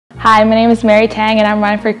Hi, my name is Mary Tang and I'm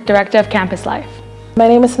running for Director of Campus Life. My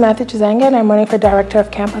name is Samantha Chizanga and I'm running for Director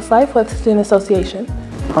of Campus Life with Student Association.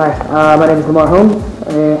 Hi, my name is Lemar Holmes.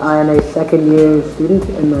 I am a second-year student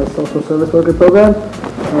in the Social Service Worker program,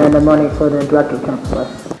 and I'm running for the Director of Campus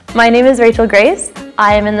Life. My name is Rachel Grace.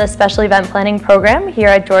 I am in the Special Event Planning program here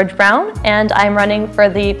at George Brown, and I'm running for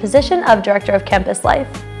the position of Director of Campus Life.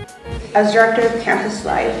 As Director of Campus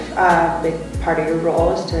Life, a big part of your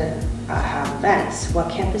role is to have events.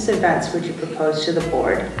 What campus events would you propose to the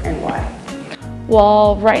board and why?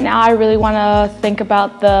 Well, right now I really want to think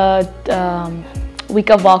about the Week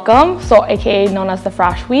of Welcome, so aka known as the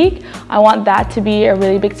Fresh Week. I want that to be a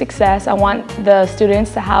really big success. I want the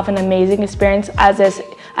students to have an amazing experience as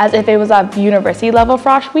if it was a university level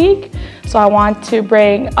Fresh Week. So I want to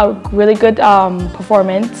bring a really good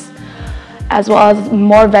performance, as well as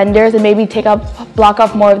more vendors, and maybe block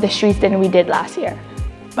off more of the streets than we did last year.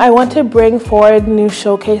 I want to bring forward new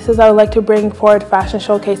showcases. I would like to bring forward fashion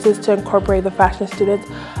showcases to incorporate the fashion students.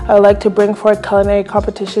 I would like to bring forward culinary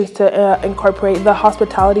competitions to incorporate the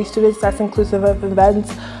hospitality students. That's inclusive of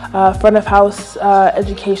events, front of house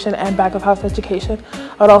education and back of house education.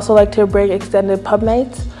 I would also like to bring extended pub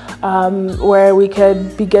nights where we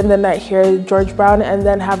could begin the night here at George Brown and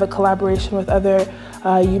then have a collaboration with other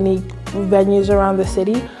unique venues around the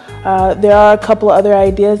city. There are a couple other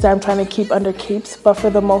ideas that I'm trying to keep under keeps, but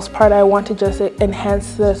for the most part I want to just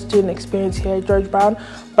enhance the student experience here at George Brown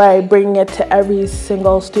by bringing it to every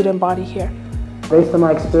single student body here. Based on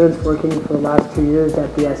my experience working for the last 2 years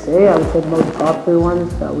at the SA, I would say the most popular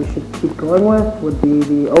ones that we should keep going with would be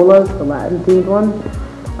the Olas, the Latin themed one.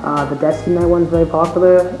 The Destiny Night one's very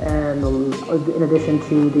popular, and in addition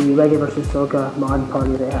to the Reggae versus Soca mod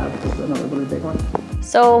party they have, is another really big one.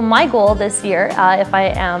 So my goal this year, if I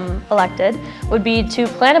am elected, would be to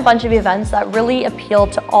plan a bunch of events that really appeal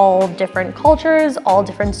to all different cultures, all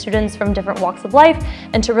different students from different walks of life,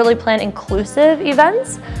 and to really plan inclusive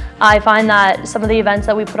events. I find that some of the events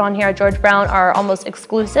that we put on here at George Brown are almost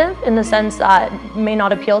exclusive in the sense that may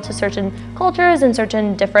not appeal to certain cultures and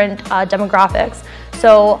certain different demographics.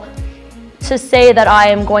 So to say that I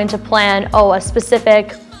am going to plan, a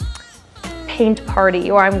specific paint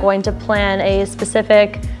party, or I'm going to plan a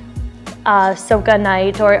specific soca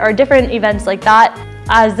night, or different events like that.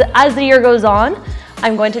 As the year goes on,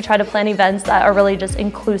 I'm going to try to plan events that are really just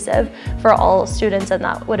inclusive for all students and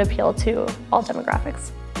that would appeal to all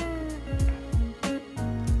demographics.